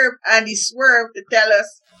and the swerve to tell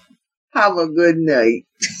us, have a good night.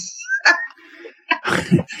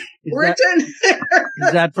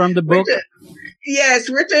 Is that from the book? Yes,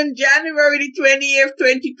 written January the 20th,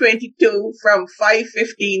 2022 from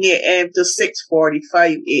 5:15 a.m. to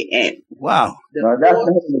 6:45 a.m. Wow. That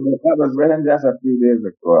was written just a few days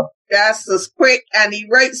ago. That's just quick, and he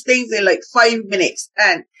writes things in like 5 minutes.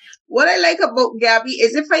 And what I like about Gabby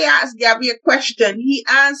is if I ask Gabby a question, he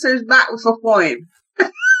answers back with a poem.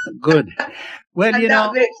 Good. Well, and you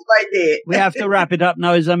know, we have to wrap it up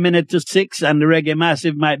now. It's 5:55, and the Reggae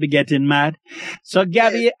Massive might be getting mad. So,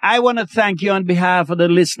 Gabby, yes. I want to thank you on behalf of the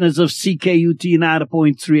listeners of CKUT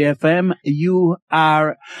 90.3 FM. You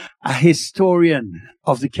are a historian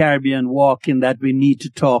of the Caribbean walking that we need to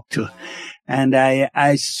talk to. And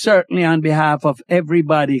I certainly, on behalf of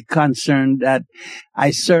everybody concerned, that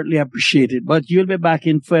I certainly appreciate it. But you'll be back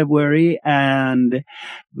in February, and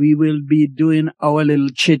we will be doing our little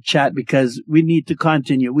chit chat, because we need to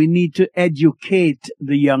continue. We need to educate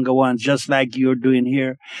the younger ones, just like you're doing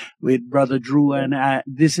here with Brother Drew. And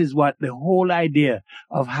this is what the whole idea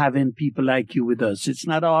of having people like you with us. It's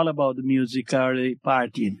not all about the music or the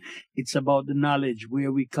partying. It's about the knowledge,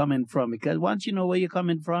 where we're coming from. Because once you know where you're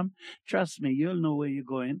coming from, trust me, you'll know where you're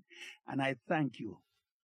going. And I thank you.